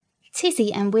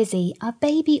Tizzy and Wizzy are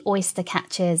baby oyster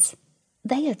catchers.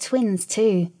 They are twins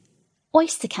too.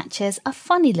 Oyster catchers are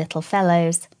funny little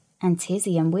fellows, and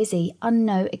Tizzy and Wizzy are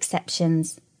no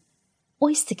exceptions.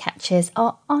 Oyster catchers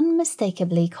are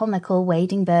unmistakably comical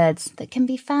wading birds that can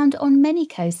be found on many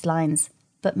coastlines,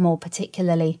 but more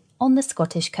particularly on the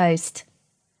Scottish coast.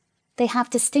 They have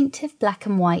distinctive black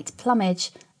and white plumage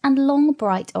and long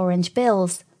bright orange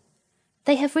bills.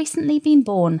 They have recently been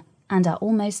born and are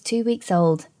almost 2 weeks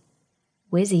old.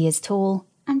 Wizzy is tall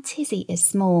and Tizzy is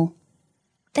small.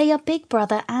 They are big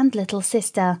brother and little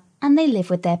sister, and they live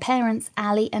with their parents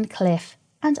Ali and Cliff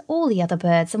and all the other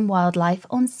birds and wildlife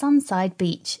on Sunside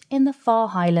Beach in the far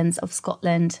Highlands of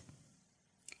Scotland.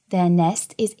 Their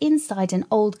nest is inside an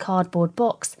old cardboard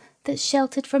box that's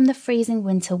sheltered from the freezing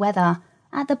winter weather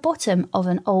at the bottom of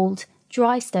an old,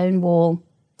 dry stone wall.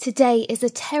 Today is a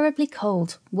terribly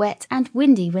cold, wet and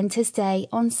windy winter's day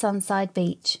on Sunside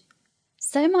Beach.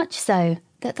 So much so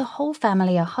that the whole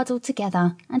family are huddled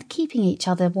together and keeping each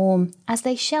other warm as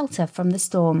they shelter from the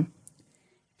storm.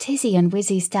 Tizzy and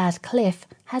Wizzy's dad Cliff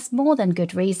has more than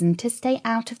good reason to stay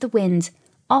out of the wind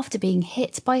after being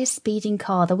hit by a speeding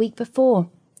car the week before.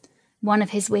 One of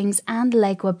his wings and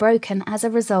leg were broken as a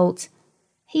result.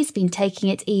 He's been taking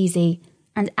it easy,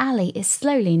 and Ali is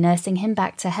slowly nursing him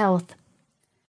back to health.